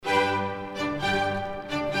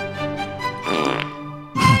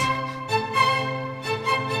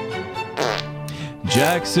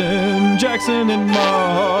Jackson and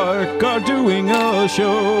Mark are doing a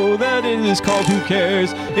show that is called Who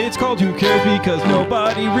Cares? It's called Who Cares because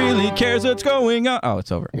nobody really cares what's going on. Oh,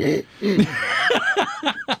 it's over. I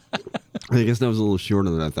guess that was a little shorter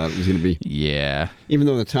than I thought it was going to be. Yeah. Even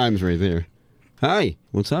though the time's right there. Hi,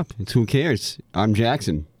 what's up? It's Who Cares? I'm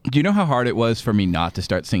Jackson. Do you know how hard it was for me not to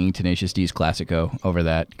start singing Tenacious D's Classico over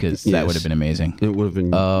that? Because that would have been amazing. It would have been.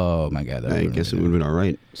 Oh, my God. I guess it would have been all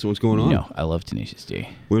right. So what's going on? No, I love Tenacious D.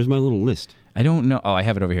 Where's my little list? I don't know. Oh, I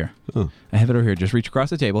have it over here. Oh. I have it over here. Just reach across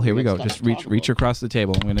the table. Here we go. Just reach across the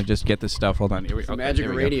table. I'm going to just get this stuff. Hold on. Here we go.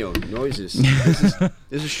 Magic radio noises.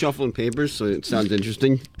 This is shuffling papers, so it sounds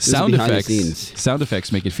interesting. Sound effects. Sound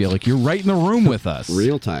effects make it feel like you're right in the room with us.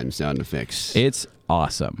 Real-time sound effects. It's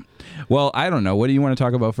awesome. Well, I don't know. What do you want to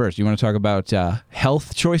talk about first? You want to talk about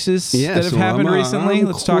health choices that have happened recently?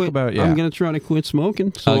 Let's talk about, I'm going to try to quit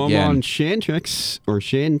smoking. So Again. I'm on Chantix, or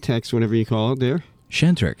Chantix, whatever you call it there.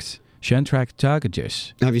 Chantrix.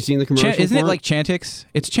 Chantractagus. Have you seen the commercial Isn't it for like Chantix?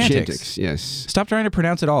 It's Chantix. Chantix, yes. Stop trying to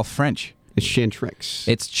pronounce it all French. It's Chantrix.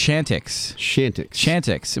 It's Chantix. Chantix.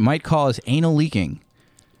 Chantix. It might cause anal leaking.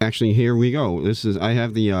 Actually, here we go. I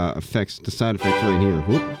have the side effects right here.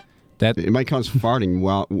 Whoop. It might cause farting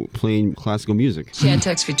while playing classical music.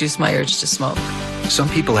 Chantix reduced my urge to smoke. Some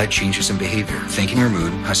people had changes in behavior, thinking or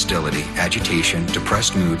mood, hostility, agitation,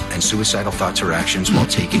 depressed mood, and suicidal thoughts or actions while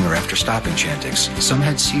taking or after stopping Chantix. Some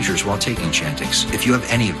had seizures while taking Chantix. If you have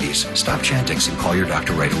any of these, stop Chantix and call your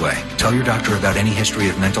doctor right away. Tell your doctor about any history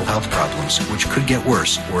of mental health problems, which could get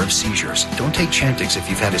worse, or of seizures. Don't take Chantix if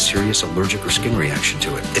you've had a serious allergic or skin reaction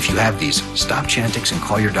to it. If you have these, stop Chantix and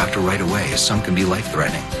call your doctor right away, as some can be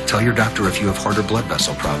life-threatening. Tell your doctor if you have heart or blood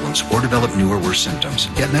vessel problems, or develop new or worse symptoms.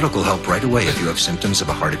 Get medical help right away if you have symptoms of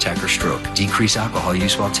a heart attack or stroke. Decrease alcohol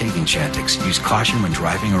use while taking Chantix. Use caution when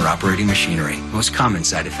driving or operating machinery. Most common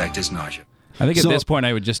side effect is nausea. I think at this point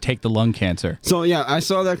I would just take the lung cancer. So yeah, I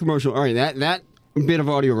saw that commercial. All right, that bit of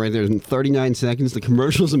audio right there is in 39 seconds. The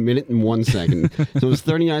commercial's a minute and 1 second. So it's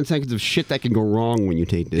 39 seconds of shit that can go wrong when you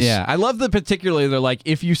take this. Yeah, I love particularly they're like,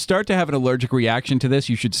 if you start to have an allergic reaction to this,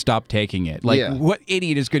 you should stop taking it. Like, what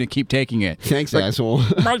idiot is going to keep taking it? Thanks, asshole.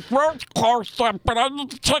 My throat's closed up, but I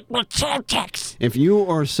need to take my Chantix. If you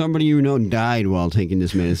or somebody you know died while taking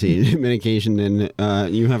this medication,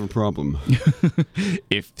 then you have a problem.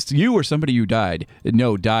 If you or somebody you died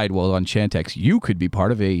while on Chantix, you could be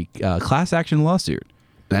part of a class action lawsuit.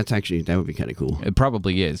 That would be kind of cool. It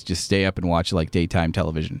probably is. Just stay up and watch like daytime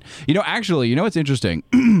television. Actually, what's interesting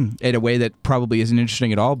in a way that probably isn't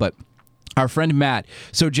interesting at all, but our friend Matt.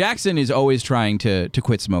 So Jackson is always trying to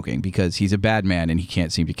quit smoking because he's a bad man and he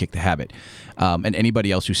can't seem to kick the habit. And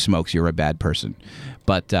anybody else who smokes, you're a bad person.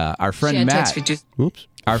 But our friend Matt. Whoops.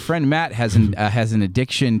 Our friend Matt has an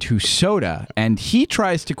addiction to soda, and he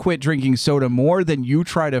tries to quit drinking soda more than you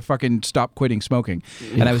try to fucking stop quitting smoking.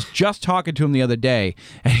 Yeah. And I was just talking to him the other day,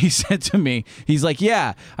 and he said to me, he's like,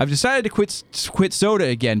 yeah, I've decided to quit soda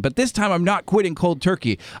again, but this time I'm not quitting cold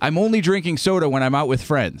turkey. I'm only drinking soda when I'm out with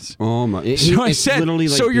friends. Oh, my. So I said, like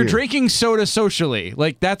so you're beer. drinking soda socially.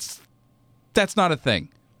 Like, that's not a thing.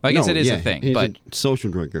 I guess it is a thing. He's but a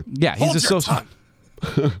social drinker. Yeah, he's a social...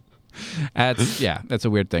 That's a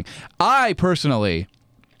weird thing. I personally,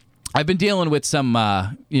 I've been dealing with some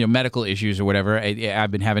medical issues or whatever. I've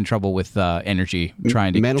been having trouble with energy,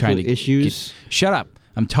 trying to issues. Shut up!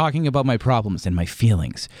 I'm talking about my problems and my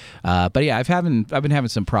feelings. But yeah, I've been having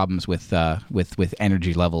some problems with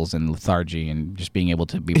energy levels and lethargy and just being able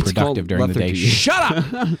to be productive during the day. Shut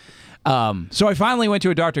up! So I finally went to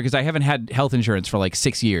a doctor because I haven't had health insurance for like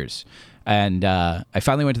 6 years. And I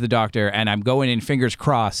finally went to the doctor, and I'm going in fingers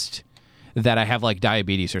crossed that I have like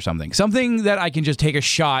diabetes or something. Something that I can just take a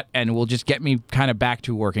shot and will just get me kind of back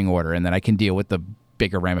to working order, and then I can deal with the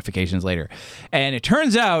bigger ramifications later. And it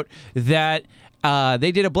turns out that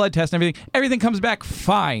they did a blood test and everything. Everything comes back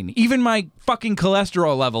fine. Even my fucking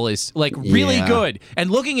cholesterol level is like really good. And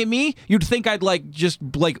looking at me, you'd think I'd just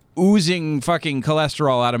oozing fucking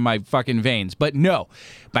cholesterol out of my fucking veins. But no,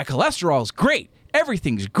 my cholesterol's great.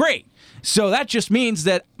 Everything's great. So that just means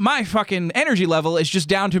that my fucking energy level is just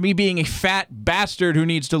down to me being a fat bastard who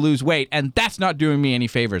needs to lose weight, and that's not doing me any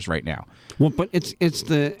favors right now. Well, but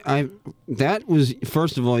that was,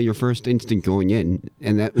 first of all, your first instinct going in,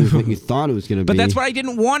 and that was what you thought it was going to be. But that's what I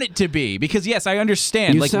didn't want it to be, because yes, I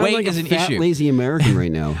understand. You sound weight like is a an fat, issue. lazy American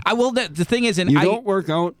right now. The thing is, you don't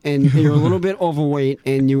work out, and you're a little bit overweight,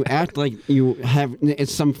 and you act like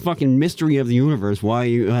it's some fucking mystery of the universe why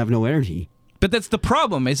you have no energy. But that's the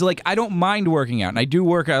problem. Is like I don't mind working out, and I do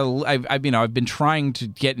work out. I've been trying to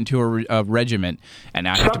get into a regiment, and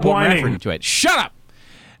now I have to put more effort into it. Shut up!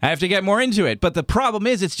 I have to get more into it. But the problem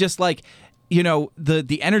is, it's just like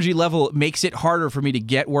the energy level makes it harder for me to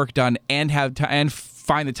get work done and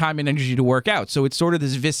find the time and energy to work out. So it's sort of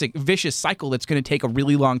this vicious cycle that's going to take a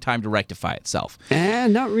really long time to rectify itself.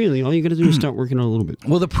 Not really. All you got to do is start working on it a little bit.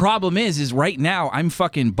 Well, the problem is right now I'm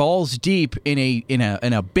fucking balls deep in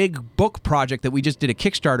a big book project that we just did a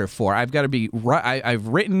Kickstarter for. I've got to be I've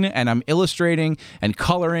written and I'm illustrating and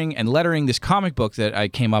coloring and lettering this comic book that I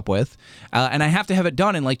came up with, and I have to have it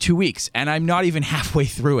done in like 2 weeks, and I'm not even halfway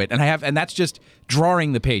through it, and that's just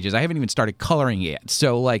drawing the pages. I haven't even started coloring yet.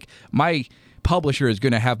 So like my publisher is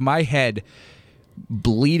going to have my head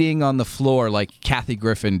bleeding on the floor like Kathy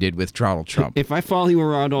Griffin did with Donald Trump. If I follow you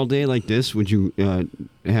around all day like this, would you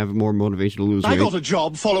have more motivation to lose weight? I got a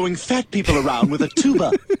job following fat people around with a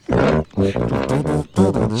tuba.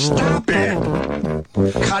 Stop it!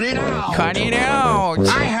 Cut it out! Cut it out!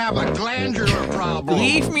 I have a glandular problem.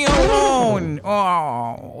 Leave me alone!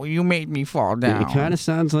 Oh, you made me fall down. It kind of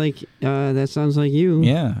sounds like that sounds like you.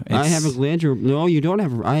 Yeah, I have a glandular. No, you don't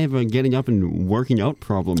have. I have a getting up and working out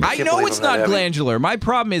problem. I know it's not glandular. My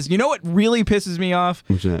problem is, you know what really pisses me off?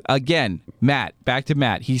 What's that? Again, Matt. Back to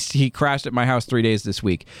Matt. He crashed at my house 3 days this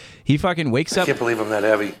week. He fucking wakes up. I can't believe I'm that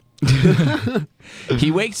heavy.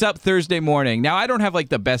 He wakes up Thursday morning. Now I don't have like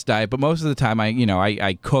the best diet, but most of the time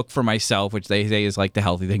I cook for myself, which they say is like the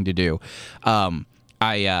healthy thing to do.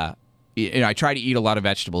 I try to eat a lot of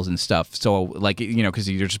vegetables and stuff. So like because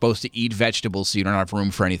you're supposed to eat vegetables, so you don't have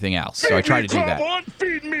room for anything else. So I try to do that.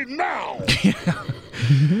 Feed me now.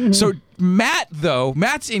 So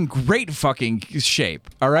Matt's in great fucking shape.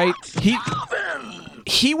 All right,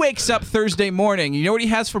 he wakes up Thursday morning. You know what he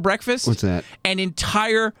has for breakfast? What's that? An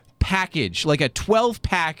entire package, like a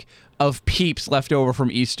 12-pack of Peeps left over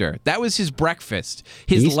from Easter. That was his breakfast.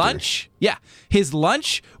 His lunch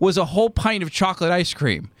was a whole pint of chocolate ice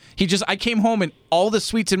cream. I came home and all the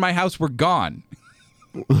sweets in my house were gone.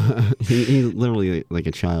 he literally like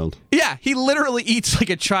a child. Yeah, he literally eats like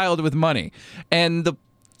a child with money. And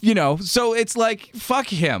so it's like, fuck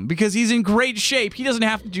him, because he's in great shape. He doesn't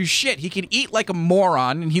have to do shit. He can eat like a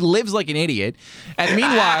moron, and he lives like an idiot. And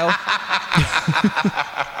meanwhile...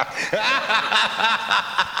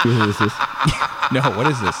 What is this? No, what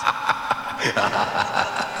is this?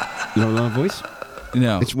 You don't know that voice?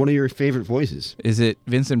 No. It's one of your favorite voices. Is it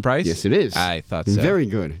Vincent Price? Yes, it is. I thought so. Very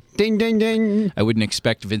good. Ding, ding, ding. I wouldn't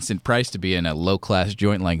expect Vincent Price to be in a low-class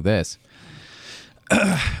joint like this.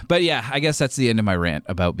 But yeah, I guess that's the end of my rant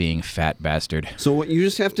about being a fat bastard. So what you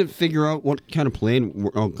just have to figure out what kind of plan.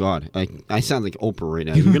 Oh God, I sound like Oprah right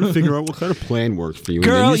now. You're gonna figure out what kind of plan works for you.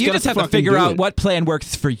 Girl, you just have to figure out what plan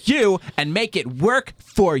works for you and make it work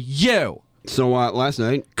for you. So last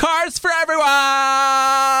night, cars for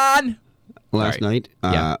everyone. Last night.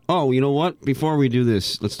 Yeah. Oh, you know what? Before we do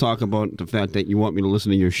this, let's talk about the fact that you want me to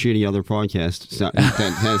listen to your shitty other podcast that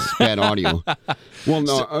has bad audio. Well,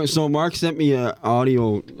 no. So Mark sent me an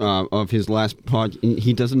audio of his last pod.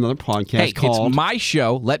 He does another podcast called... It's my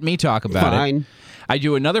show. Let me talk about it. I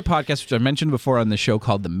do another podcast, which I mentioned before on the show,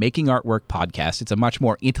 called the Making Artwork Podcast. It's a much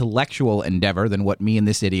more intellectual endeavor than what me and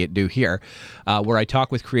this idiot do here, where I talk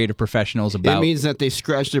with creative professionals about... It means that they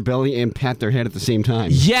scratch their belly and pat their head at the same time.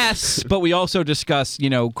 Yes, but we also discuss,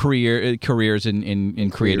 careers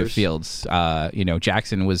in creative fields.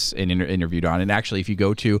 Jackson was interviewed on, and actually, if you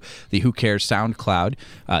go to the Who Cares SoundCloud,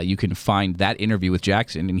 you can find that interview with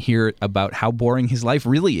Jackson and hear about how boring his life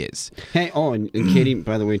really is. Hey, and Katie,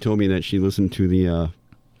 by the way, told me that she listened to the...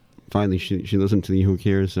 Finally, she listened to the Who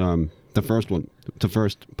Cares, the first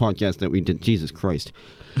podcast that we did. Jesus Christ.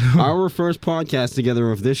 Our first podcast together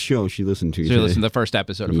of this show she listened to. So you listened to the first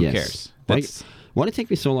episode of Who Cares. Why did it take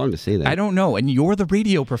me so long to say that? I don't know, and you're the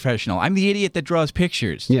radio professional. I'm the idiot that draws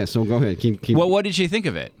pictures. Yeah, so go ahead. Keep. Well, what did she think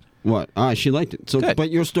of it? What? She liked it. So, good. But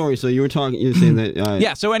your story. So you were saying that.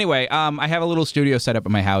 Yeah. So anyway, I have a little studio set up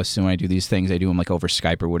at my house, and when I do these things, I do them like over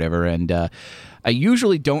Skype or whatever, and I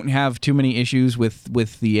usually don't have too many issues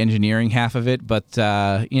with the engineering half of it, but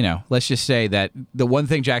let's just say that the one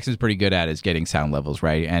thing Jackson's pretty good at is getting sound levels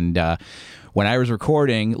right, and when I was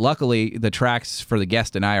recording, luckily the tracks for the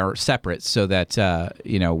guest and I are separate, so that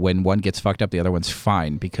when one gets fucked up, the other one's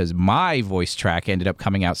fine, because my voice track ended up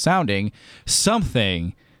coming out sounding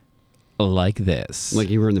something like this. Like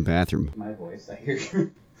you were in the bathroom. My voice, I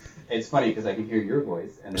hear. It's funny because I can hear your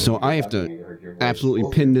voice, and so I have to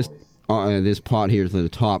absolutely pin this pot here to the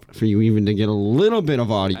top for you even to get a little bit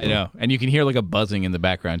of audio. I know, and you can hear like a buzzing in the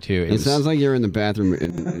background too. It sounds like you're in the bathroom.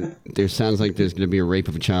 And there sounds like there's going to be a rape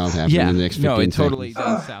of a child happening in the next 15 seconds. No, it totally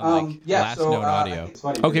does sound like last known audio.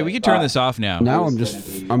 Okay, we can turn this off now. Now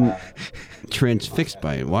I'm transfixed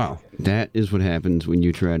by it. Wow, that is what happens when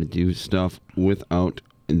you try to do stuff without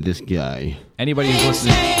this guy. Anybody who's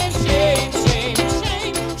listening.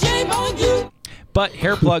 But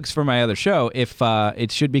hair plugs for my other show. If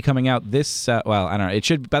it should be coming out this, I don't know. It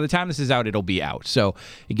should, by the time this is out, it'll be out. So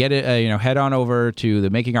you get it. Head on over to the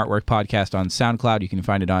Making Artwork podcast on SoundCloud. You can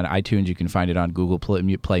find it on iTunes. You can find it on Google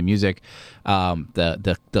Play Music.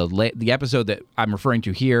 The episode that I'm referring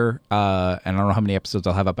to here, and I don't know how many episodes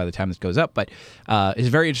I'll have up by the time this goes up, but it's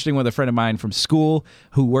very interesting with a friend of mine from school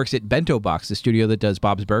who works at Bento Box, the studio that does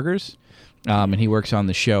Bob's Burgers. And he works on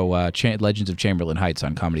the show Legends of Chamberlain Heights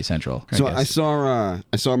on Comedy Central. So I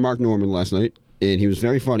saw Mark Norman last night, and he was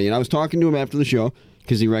very funny. And I was talking to him after the show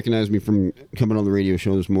because he recognized me from coming on the radio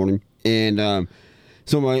show this morning. And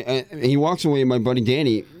so he walks away, my buddy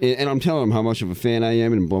Danny, and I'm telling him how much of a fan I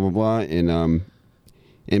am and blah, blah, blah.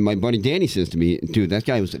 And my buddy Danny says to me, dude, that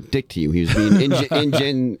guy was a dick to you. He was being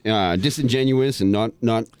disingenuous and not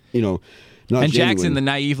and Jackson, the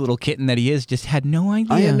naive little kitten that he is, just had no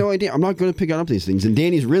idea. I had no idea. I'm not good at picking up these things. And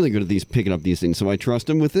Danny's really good at picking up these things, so I trust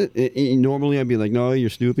him with it. Normally, I'd be like, no, you're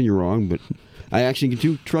stupid, you're wrong. But I actually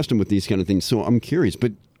do trust him with these kind of things, so I'm curious.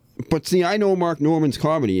 But see, I know Mark Norman's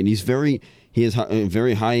comedy, and he has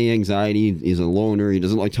very high anxiety. He's a loner. He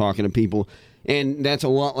doesn't like talking to people. And that's a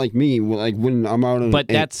lot like me. Like when I'm out. But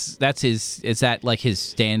that's his. Is that like his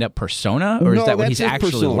stand-up persona, or is that what he's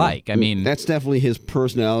actually persona. Like? I mean, that's definitely his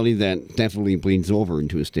personality. That definitely bleeds over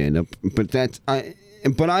into his stand-up. But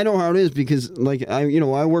I know how it is because, like,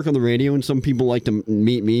 I work on the radio, and some people like to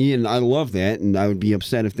meet me, and I love that, and I would be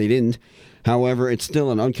upset if they didn't. However, it's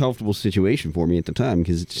still an uncomfortable situation for me at the time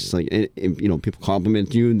because it's just like people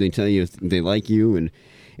compliment you and they tell you they like you and.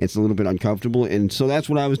 It's a little bit uncomfortable, and so that's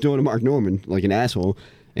what I was doing to Mark Norman, like an asshole.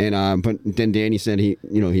 And but then Danny said he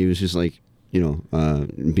was just like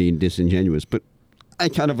being disingenuous. But I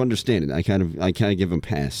kind of understand it. I kind of give him a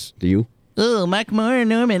pass. Do you? Oh, Mark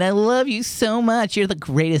Norman, I love you so much. You're the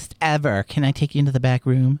greatest ever. Can I take you into the back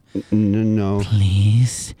room? No.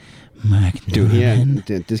 Please, Mark Norman.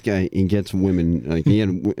 Dude, this guy, he gets women. Like he had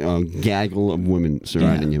a gaggle of women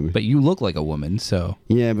surrounding him. But you look like a woman, so.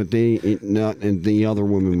 Yeah, but and the other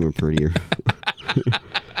women were prettier.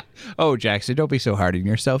 Oh, Jackson, don't be so hard on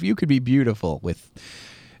yourself. You could be beautiful with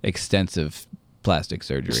extensive plastic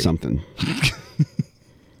surgery. Something.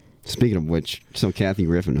 Speaking of which, so Kathy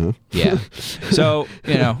Griffin, huh? Yeah. So,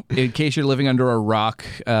 in case you're living under a rock,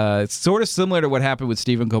 it's sort of similar to what happened with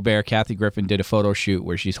Stephen Colbert. Kathy Griffin did a photo shoot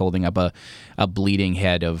where she's holding up a bleeding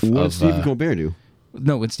head of... What did Stephen Colbert do?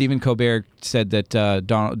 No, when Stephen Colbert said that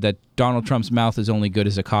Donald Trump's mouth is only good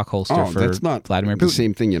as a cock holster for that's not Vladimir Putin. The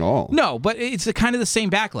same thing at all. No, but it's kind of the same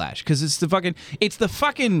backlash because it's the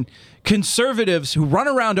fucking conservatives who run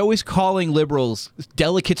around always calling liberals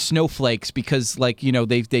delicate snowflakes because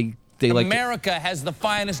they like America has the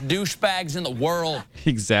finest douchebags in the world.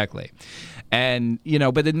 Exactly. And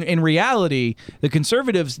but in reality, the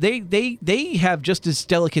conservatives they have just as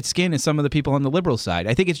delicate skin as some of the people on the liberal side.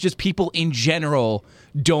 I think it's just people in general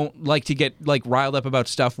don't like to get riled up about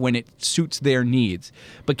stuff when it suits their needs.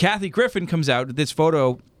 But Kathy Griffin comes out with this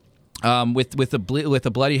photo with a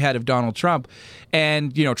bloody head of Donald Trump,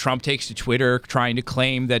 and Trump takes to Twitter trying to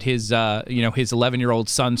claim that his 11-year-old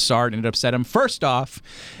son saw it and it upset him. First off,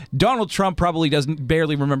 Donald Trump probably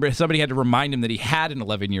barely remember. Somebody had to remind him that he had an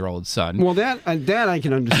 11-year-old son. Well, that I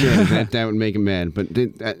can understand. that would make him mad. But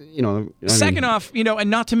second off, and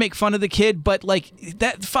not to make fun of the kid, but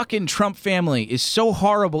that fucking Trump family is so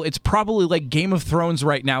horrible. It's probably like Game of Thrones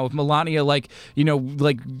right now with Melania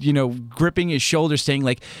gripping his shoulder,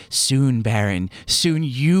 saying soon, Baron, soon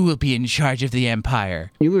you will be in charge of the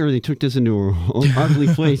empire. You literally took this into an ugly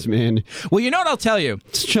place, man. Well, you know what I'll tell you?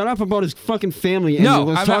 Shut up about his fucking family. And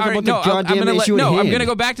let's talk about the goddamn issue at hand. I'm going to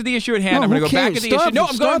go back to the issue at hand. No, I'm going to go back to the issue. No,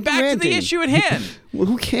 I'm going back ranting. to the issue at hand. Well,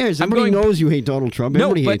 who cares? Everybody knows you hate Donald Trump.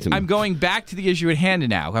 Everybody hates him. I'm going back to the issue at hand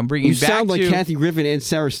now. I'm bringing you back to... You sound like Kathy Griffin and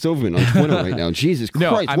Sarah Silverman on Twitter right now. Jesus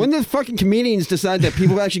Christ. When did fucking comedians decide that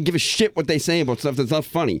people actually give a shit what they say about stuff that's not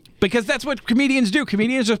funny? Because that's what comedians do.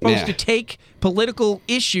 Comedians are supposed to take political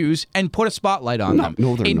issues and put a spotlight on them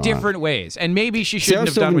in different ways. And maybe she shouldn't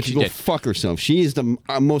have done what she did. Sarah Silverman should go fuck herself. She is the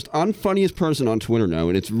most unfunniest person on Twitter now,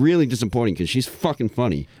 and it's really disappointing because she's fucking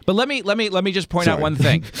funny. But let me just point out one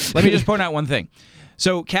thing. Let me just point out one thing.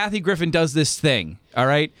 So Kathy Griffin does this thing, all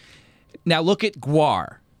right? Now look at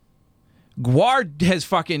Gwar. Gwar has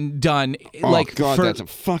fucking done that's a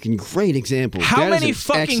fucking great example. How many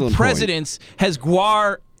fucking presidents has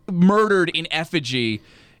Gwar murdered in effigy?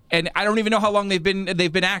 And I don't even know how long they've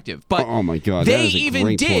been active. But oh my God, they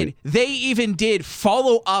even did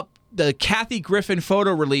follow up the Kathy Griffin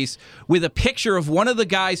photo release with a picture of one of the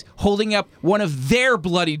guys holding up one of their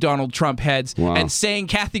bloody Donald Trump heads and saying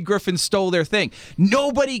Kathy Griffin stole their thing.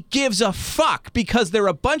 Nobody gives a fuck because they're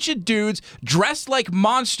a bunch of dudes dressed like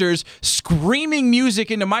monsters, screaming music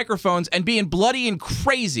into microphones and being bloody and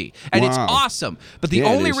crazy. And it's awesome. But the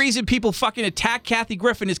only reason people fucking attack Kathy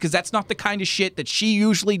Griffin is because that's not the kind of shit that she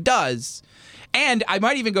usually does. And I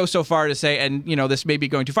might even go so far to say, and, this may be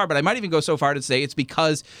going too far, but I might even go so far to say it's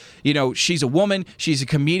because, she's a woman, she's a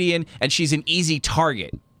comedian, and she's an easy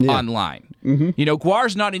target online. Mm-hmm.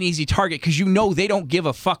 Guar's not an easy target because they don't give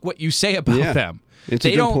a fuck what you say about them.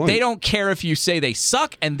 They don't care if you say they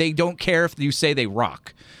suck, and they don't care if you say they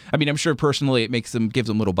rock. I mean, I'm sure personally it gives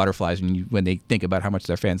them little butterflies when they think about how much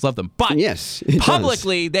their fans love them. But yes,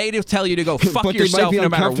 publicly, they tell you to go fuck yourself no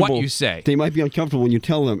matter what you say. They might be uncomfortable when you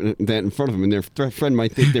tell them that in front of them, and their friend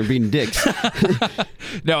might think they're being dicks.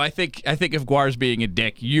 No, I think if Guar's being a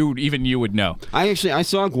dick, even you would know. I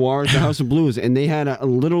saw Guar at the House of Blues, and they had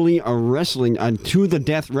literally a to the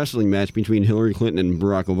death wrestling match between Hillary Clinton and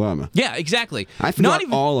Barack Obama. Yeah, exactly. I forgot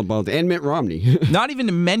all about that, and Mitt Romney. Not even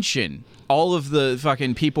to mention all of the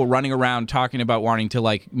fucking people running around talking about wanting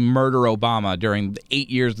to murder Obama during the 8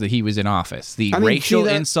 years that he was in office. The racial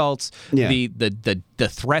insults, the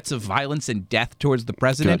threats of violence and death towards the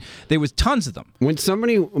president. There was tons of them. When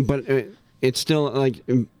somebody, it's still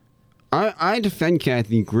I defend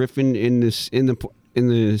Kathy Griffin in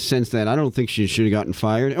the sense that I don't think she should have gotten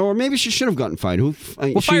fired, or maybe she should have gotten fired.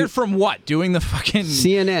 Fired from what? Doing the fucking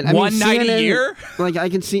CNN one night a year? I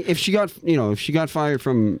can see if she got fired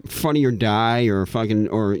from Funny or Die or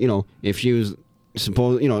if she was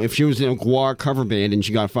if she was in a Guar cover band and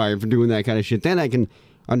she got fired for doing that kind of shit, then I can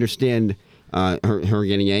understand her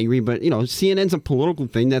getting angry. But CNN's a political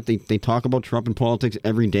thing that they talk about Trump and politics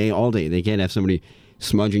every day, all day. They can't have somebody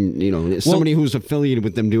smudging, somebody who's affiliated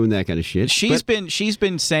with them doing that kind of shit. She's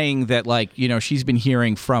been saying that she's been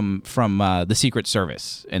hearing from the Secret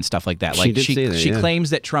Service and stuff like that. She claims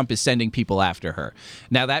that Trump is sending people after her.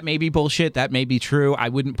 Now that may be bullshit. That may be true. I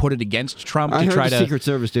wouldn't put it against Trump. I heard the Secret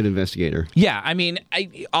Service did investigate her. Yeah, I mean,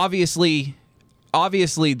 obviously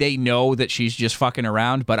they know that she's just fucking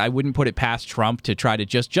around, but I wouldn't put it past Trump to try to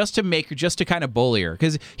just to kind of bully her,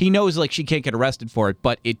 because he knows she can't get arrested for it,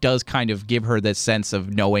 but it does kind of give her this sense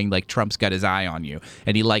of knowing Trump's got his eye on you,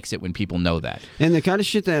 and he likes it when people know that. And the kind of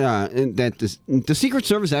shit that the Secret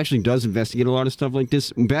Service actually does investigate a lot of stuff like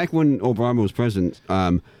this. Back when Obama was president,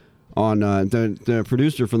 on the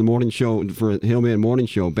producer for the morning show, for Hillman Morning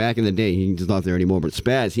Show, back in the day, he's not there anymore, but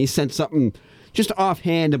Spaz, he sent something just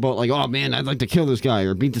offhand about oh man, I'd like to kill this guy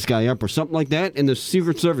or beat this guy up or something like that, and the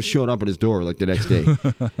Secret Service showed up at his door the next day,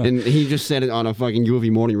 and he just said it on a fucking U of E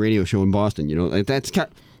morning radio show in Boston.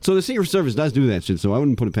 So the Secret Service does do that shit. So I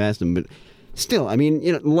wouldn't put it past them, but still, I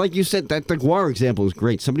mean, like you said, that the Guar example is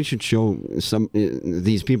great. Somebody should show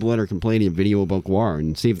these people that are complaining a video about Guar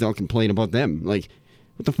and see if they'll complain about them.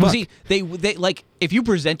 What the fuck? Well, see, they if you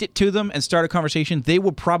present it to them and start a conversation, they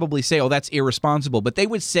will probably say, "Oh, that's irresponsible," but they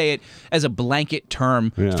would say it as a blanket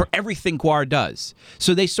term for everything Guar does.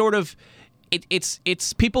 So they sort of.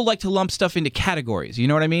 It's people like to lump stuff into categories, you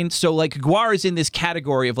know what I mean? So Guar is in this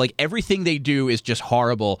category of everything they do is just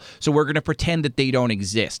horrible, so we're going to pretend that they don't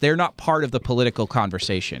exist. They're not part of the political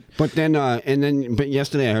conversation. But then but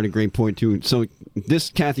yesterday I heard a great point too. So this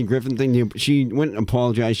Kathy Griffin thing, she went and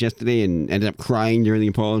apologized yesterday and ended up crying during the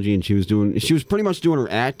apology, and she was pretty much doing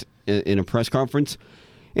her act in a press conference,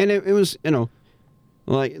 and it was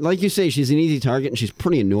like you say, she's an easy target and she's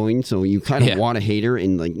pretty annoying. So you kind of want to hate her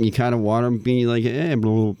and you kind of want to be blah,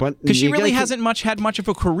 blah, but because she really hasn't had much of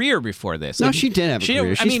a career before this. No, she did have a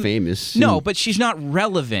career. She's famous. No, but she's not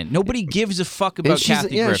relevant. Nobody gives a fuck about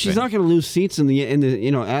Kathy Griffin. She's not going to lose seats in the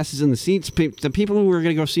asses in the seats. The people who are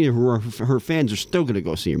going to go see her, who are her fans, are still going to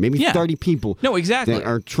go see her. Maybe 30 people. No, exactly. That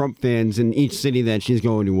are Trump fans in each city that she's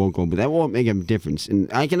going to won't go, but that won't make a difference.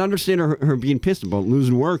 And I can understand her being pissed about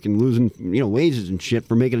losing work and losing wages and shit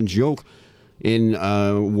for making a joke in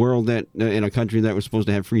a world in a country that was supposed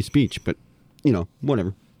to have free speech, but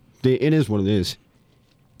whatever. It is what it is.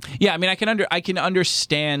 Yeah, I mean, I can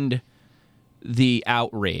understand the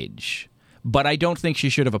outrage, but I don't think she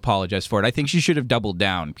should have apologized for it. I think she should have doubled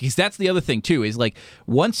down, because that's the other thing too. Is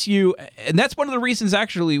once you, and that's one of the reasons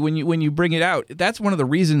actually when you bring it out, that's one of the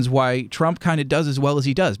reasons why Trump kind of does as well as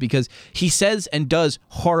he does, because he says and does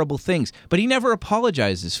horrible things, but he never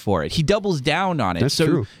apologizes for it. He doubles down on it. That's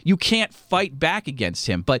true. You can't fight back against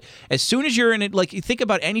him. But as soon as you're in it, you think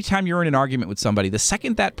about any time you're in an argument with somebody, the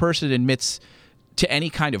second that person admits to any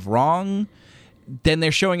kind of wrong, then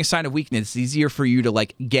they're showing a sign of weakness. It's easier for you to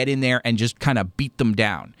like get in there and just kind of beat them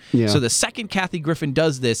down. Yeah. So the second Kathy Griffin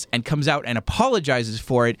does this and comes out and apologizes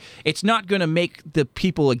for it, it's not going to make the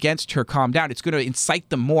people against her calm down. It's going to incite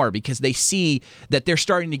them more because they see that they're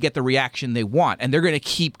starting to get the reaction they want, and they're going to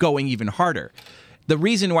keep going even harder. The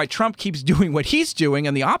reason why Trump keeps doing what he's doing,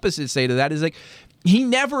 and the opposite say to that, is like he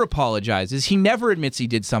never apologizes. He never admits he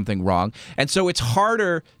did something wrong. And so it's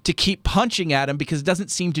harder to keep punching at him because it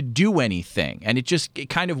doesn't seem to do anything. And it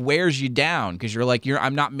kind of wears you down because you're like,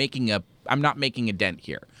 I'm not making a dent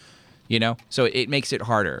here. You know? So it makes it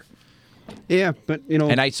harder. Yeah, but you know,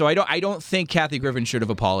 and I don't think Kathy Griffin should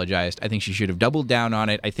have apologized. I think she should have doubled down on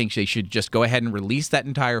it. I think she should just go ahead and release that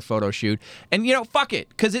entire photo shoot. And fuck it,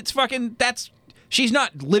 because it's fucking she's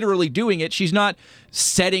not literally doing it. She's not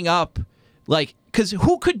setting up like. Because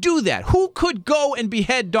who could do that? Who could go and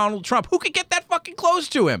behead Donald Trump? Who could get that fucking close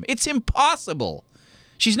to him? It's impossible.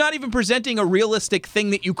 She's not even presenting a realistic thing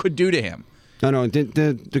that you could do to him. I know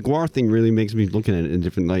the Guar thing really makes me look at it in a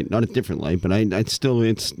different light. Not a different light, but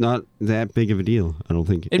it's not that big of a deal. I don't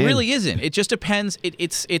think it really isn't. It just depends.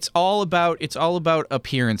 It's all about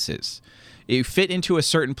appearances. You fit into a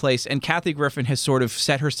certain place, and Kathy Griffin has sort of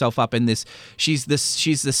set herself up in this. She's the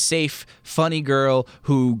safe, funny girl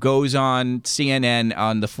who goes on CNN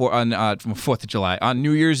on the 4th of July on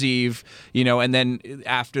New Year's Eve, and then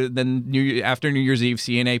after New Year's Eve,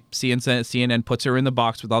 CNN puts her in the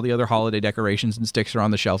box with all the other holiday decorations and sticks her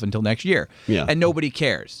on the shelf until next year. Yeah. And nobody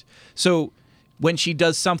cares. So when she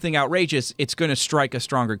does something outrageous, it's going to strike a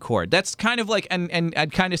stronger chord. That's kind of like, and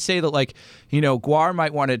I'd kind of say that, like, Guar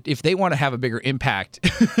might want to, if they want to have a bigger impact,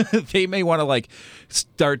 they may want to like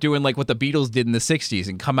start doing like what the Beatles did in the 60s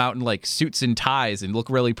and come out in like suits and ties and look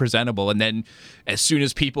really presentable. And then as soon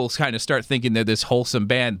as people kind of start thinking they're this wholesome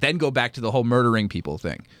band, then go back to the whole murdering people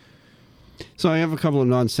thing. So I have a couple of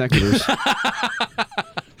non sequiturs.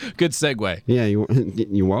 Good segue. Yeah,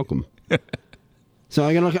 you're welcome. So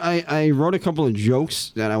I wrote a couple of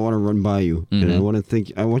jokes that I want to run by you, and I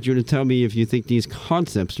want you to tell me if you think these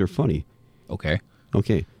concepts are funny. Okay.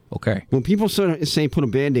 When people sort of say put a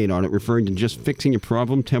Band-Aid on it, referring to just fixing your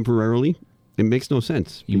problem temporarily, it makes no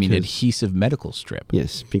sense. You mean adhesive medical strip?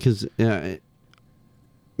 Yes, because Band-Aid,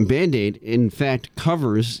 in fact,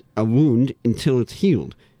 covers a wound until it's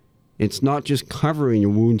healed. It's not just covering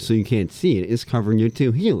your wound so you can't see it; it's covering it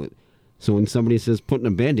to heal it. So when somebody says putting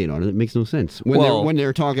a Band-Aid on it, it makes no sense. When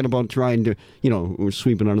they're talking about trying to, or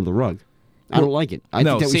sweeping under the rug. I don't like it. I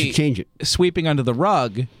think that we should change it. Sweeping under the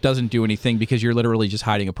rug doesn't do anything because you're literally just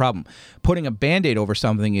hiding a problem. Putting a Band-Aid over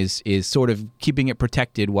something is sort of keeping it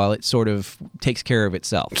protected while it sort of takes care of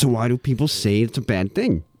itself. So why do people say it's a bad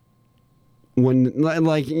thing? When,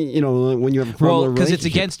 like, when you have a problem, well, because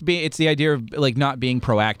it's the idea of like not being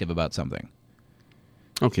proactive about something.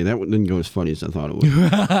 Okay, that didn't go as funny as I thought it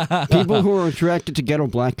would. People who are attracted to ghetto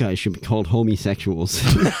black guys should be called homosexuals.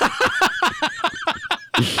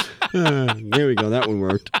 There we go. That one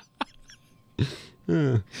worked.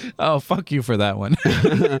 Oh, fuck you for that one.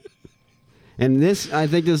 And I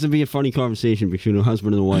think this would be a funny conversation between a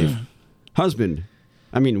husband and a wife.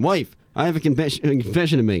 Wife, I have a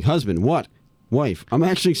confession to make. Husband, what? Wife, I'm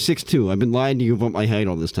actually 6'2". I've been lying to you about my height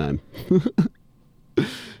all this time.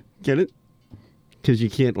 Get it? Because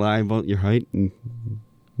you can't lie about your height?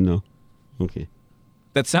 No. Okay.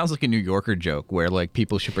 That sounds like a New Yorker joke where like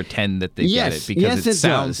people should pretend that they get it because it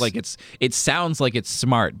sounds like it's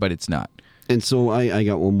smart, but it's not. And so I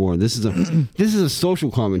got one more. This is a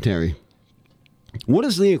social commentary. What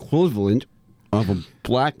is the equivalent of a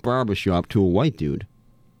black barbershop to a white dude?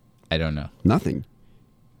 I don't know. Nothing.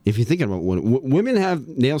 If you're thinking about what women have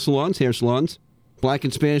nail salons, hair salons, black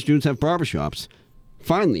and Spanish dudes have barbershops.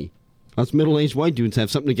 Finally, us middle-aged white dudes have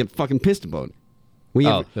something to get fucking pissed about.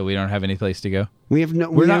 So we don't have any place to go?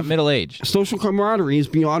 We're not middle-aged. Social camaraderie is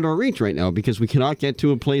beyond our reach right now because we cannot get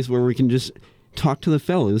to a place where we can just talk to the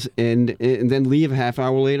fellas and then leave a half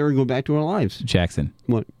hour later and go back to our lives. Jackson.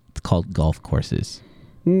 What? It's called golf courses.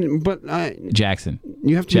 Jackson.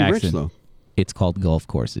 You have to be rich, though. It's called golf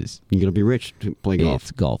courses. You got to be rich to play golf.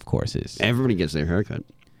 It's golf courses. Everybody gets their haircut.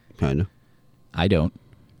 Kind of. I don't.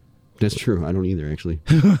 That's true. I don't either, actually.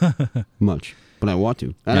 Much. But I want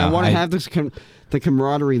to. And I want to have the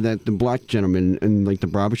camaraderie that the black gentlemen in like the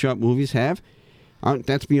barbershop movies have.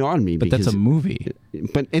 That's beyond me. But that's a movie.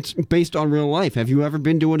 But it's based on real life. Have you ever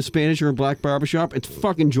been to a Spanish or a black barbershop? It's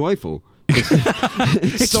fucking joyful.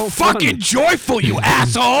 It's so fucking joyful, you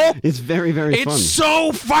asshole! It's very, very fun. It's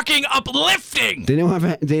so fucking uplifting! They know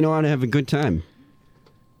how to have a good time.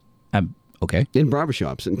 Okay. In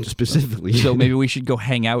barbershops, and specifically. So maybe we should go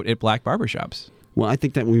hang out at black barbershops. Well, I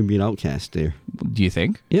think that we would be an outcast there. Do you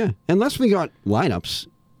think? Yeah, unless we got lineups.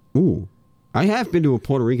 Ooh, I have been to a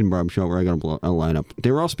Puerto Rican barbershop where I got a lineup.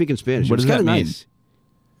 They were all speaking Spanish. What does that mean? Nice.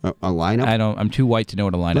 A lineup? I'm too white to know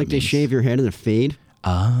what a lineup like means. they shave your head in a fade.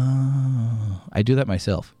 I do that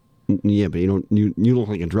myself. Yeah, but you don't. You look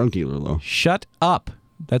like a drug dealer though. Shut up.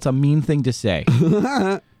 That's a mean thing to say.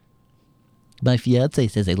 My fiance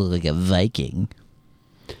says I look like a Viking.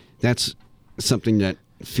 That's something that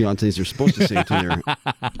fiancés are supposed to say to their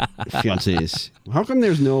fiancés. How come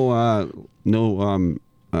there's no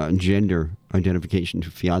gender identification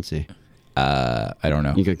to fiance? I don't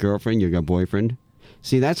know. You got girlfriend, you got boyfriend.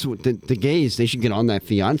 See, that's what the gays. They should get on that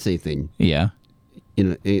fiance thing. Yeah.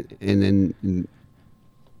 And then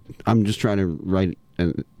I'm just trying to write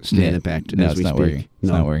stand it back. No, as it's we not speak. working.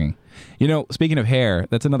 It's not working. You know, speaking of hair,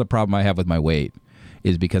 that's another problem I have with my weight.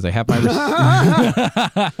 Is because I have my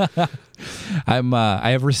I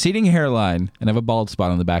have receding hairline and I have a bald spot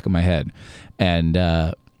on the back of my head, and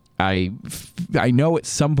I know at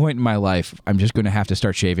some point in my life I'm just going to have to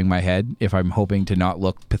start shaving my head if I'm hoping to not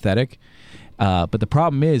look pathetic. But the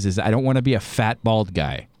problem is I don't want to be a fat bald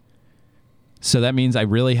guy. So that means I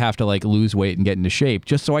really have to like lose weight and get into shape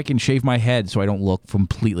just so I can shave my head so I don't look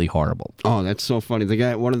completely horrible. Oh, that's so funny. The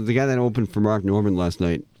guy that opened for Mark Norman last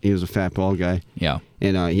night, he was a fat bald guy. Yeah.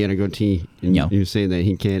 And he had a goatee. And he was saying that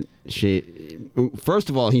he can't shave.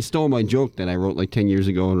 First of all, he stole my joke that I wrote like 10 years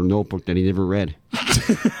ago in a notebook that he never read.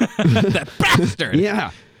 That bastard.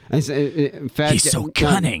 Yeah. I said, he's so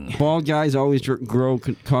cunning. Bald guys always grow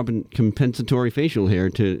compensatory facial hair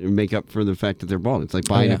to make up for the fact that they're bald. It's like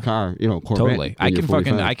buying a car, Corvette. Totally.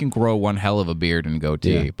 I can grow one hell of a beard and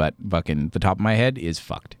goatee, but fucking the top of my head is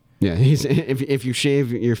fucked. Yeah, if you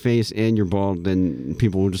shave your face and you're bald, then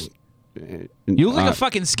people will just. You look like a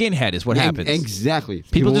fucking skinhead is what happens. Exactly.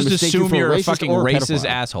 People just assume you're a fucking racist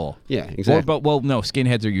asshole. Yeah, exactly. Well, no,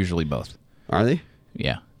 skinheads are usually both. Are they?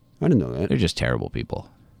 Yeah. I didn't know that. They're just terrible people.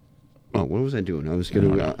 Oh, what was I doing? I was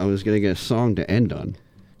gonna get a song to end on.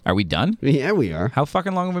 Are we done? Yeah, we are. How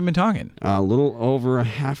fucking long have we been talking? A little over a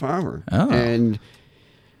half hour. Oh. And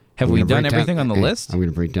have we done everything on the list? I'm going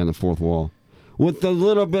to break down the fourth wall. With the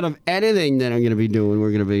little bit of editing that I'm going to be doing, we're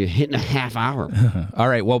going to be hitting a half hour. All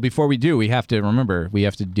right. Well, before we do, we have to remember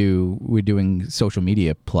we're doing social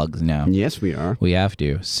media plugs now. Yes, we are. We have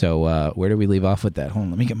to. So where do we leave off with that?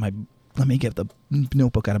 Hold on. Let me get the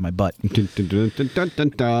notebook out of my butt.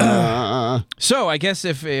 So I guess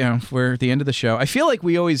if we're at the end of the show, I feel like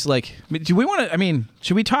we always do we want to? I mean,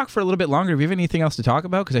 should we talk for a little bit longer? Do we have anything else to talk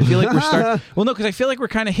about? Because I feel like we're Well, no, because I feel like we're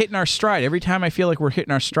kind of hitting our stride. Every time I feel like we're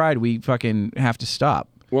hitting our stride, we fucking have to stop.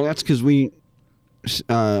 Well, that's because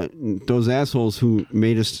those assholes who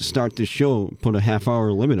made us start this show put a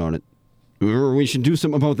half-hour limit on it. We should do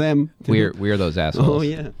something about them. We're those assholes. Oh,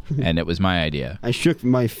 yeah. And it was my idea. I shook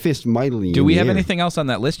my fist mightily. Do we have anything else on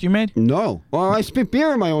that list you made? No. Well, I spit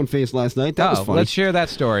beer in my own face last night. That was funny. Let's share that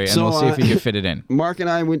story, and we'll see if we can fit it in.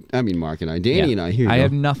 Danny and I, here you I go.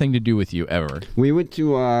 have nothing to do with you ever. We went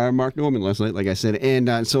to Mark Norman last night, like I said,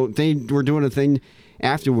 and so they were doing a thing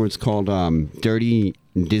afterwards called Dirty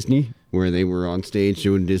Disney, where they were on stage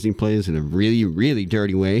doing Disney plays in a really, really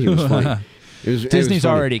dirty way. It was funny. Disney's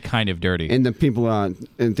already kind of dirty. And the people, and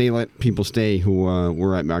they let people stay who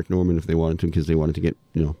were at Mark Norman if they wanted to, because they wanted to get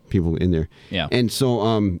people in there. Yeah. And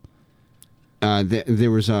so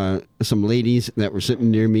there was some ladies that were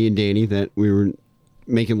sitting near me and Danny that we were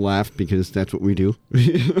making laugh because that's what we do.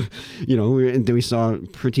 And we saw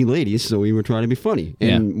pretty ladies, so we were trying to be funny,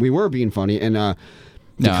 and we were being funny. And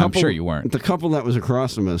I'm sure you weren't. The couple that was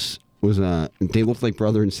across from us was they looked like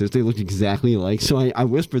brother and sister. They looked exactly alike. So I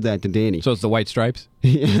whispered that to Danny. So it's the White Stripes?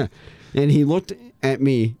 Yeah. And he looked at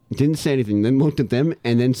me, didn't say anything, then looked at them,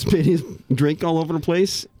 and then spit his drink all over the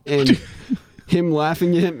place. And him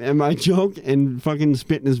laughing at my joke and fucking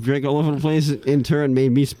spitting his drink all over the place in turn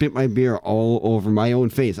made me spit my beer all over my own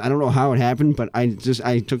face. I don't know how it happened, but I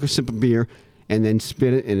took a sip of beer and then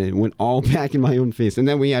spit it, and it went all back in my own face. And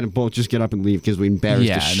then we had to both just get up and leave because we embarrassed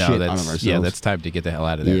the shit out of ourselves. Yeah, that's time to get the hell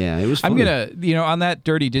out of there. Yeah, it was funny. I'm going to, on that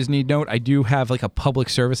Dirty Disney note, I do have like a public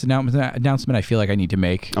service announcement I feel like I need to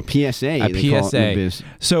make. A PSA. A PSA.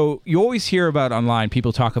 So you always hear about online,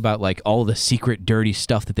 people talk about like all the secret dirty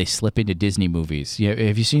stuff that they slip into Disney movies.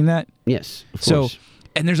 Have you seen that? Yes, of course.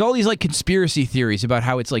 And there's all these like conspiracy theories about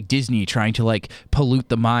how it's like Disney trying to like pollute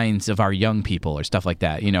the minds of our young people or stuff like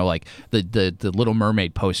that. Like the Little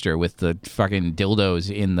Mermaid poster with the fucking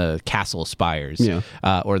dildos in the castle spires,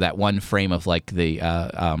 or that one frame of like the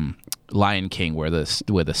Lion King where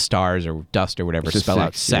the stars or dust or whatever spell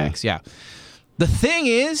out sex. Yeah. The thing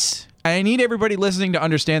is, I need everybody listening to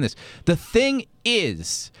understand this. The thing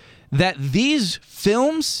is that these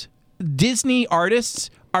films, Disney artists,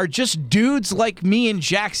 are just dudes like me and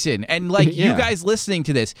Jackson and like you guys listening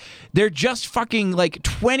to this. They're just fucking like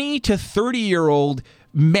 20 to 30-year-old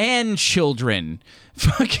man children,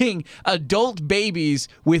 fucking adult babies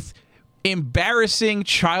with embarrassing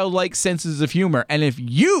childlike senses of humor. And if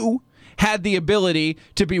you had the ability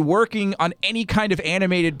to be working on any kind of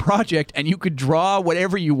animated project and you could draw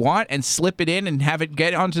whatever you want and slip it in and have it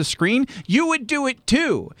get onto screen, you would do it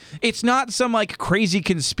too. It's not some like crazy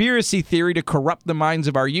conspiracy theory to corrupt the minds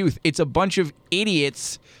of our youth. It's a bunch of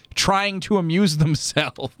idiots trying to amuse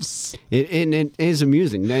themselves. It is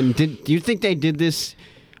amusing. And do you think they did this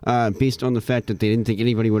based on the fact that they didn't think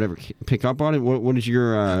anybody would ever pick up on it? What is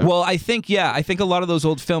your... Well, I think a lot of those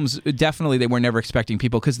old films, definitely they were never expecting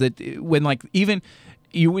people, because when like even...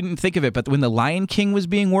 You wouldn't think of it, but when The Lion King was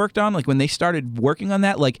being worked on, like when they started working on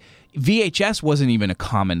that, like VHS wasn't even a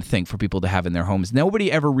common thing for people to have in their homes.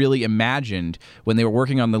 Nobody ever really imagined when they were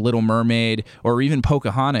working on The Little Mermaid or even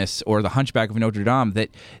Pocahontas or The Hunchback of Notre Dame that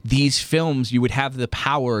these films, you would have the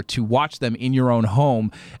power to watch them in your own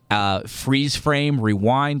home, freeze frame,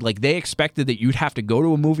 rewind. Like they expected that you'd have to go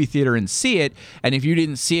to a movie theater and see it, and if you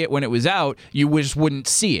didn't see it when it was out, you just wouldn't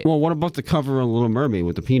see it. Well, what about the cover of Little Mermaid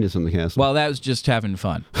with the penis on the castle? Well, that was just having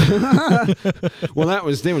fun. Well, there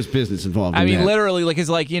was business involved. I mean, that. literally, like it's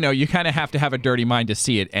like, you know, you kind of have to have a dirty mind to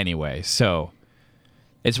see it anyway. So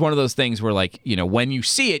it's one of those things where, like, you know, when you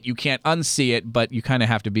see it, you can't unsee it, but you kind of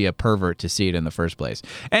have to be a pervert to see it in the first place.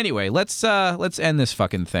 Anyway, let's end this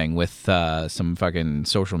fucking thing with some fucking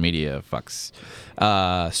social media fucks.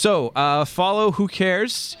 So follow Who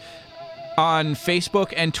Cares on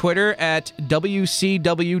Facebook and Twitter at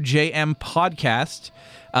WCWJM Podcast.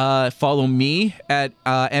 Follow me at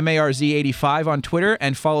MARZ85 on Twitter,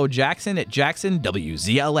 and follow Jackson at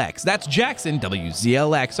JacksonWZLX. That's Jackson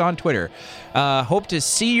WZLX on Twitter. Hope to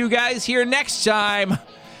see you guys here next time.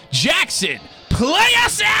 Jackson, play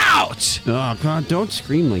us out! Oh, God, don't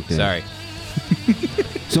scream like that. Sorry.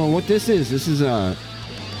 So what this is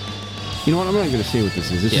you know what, I'm not going to say what this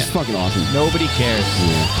is. This is fucking awesome. Nobody cares.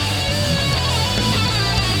 Yeah.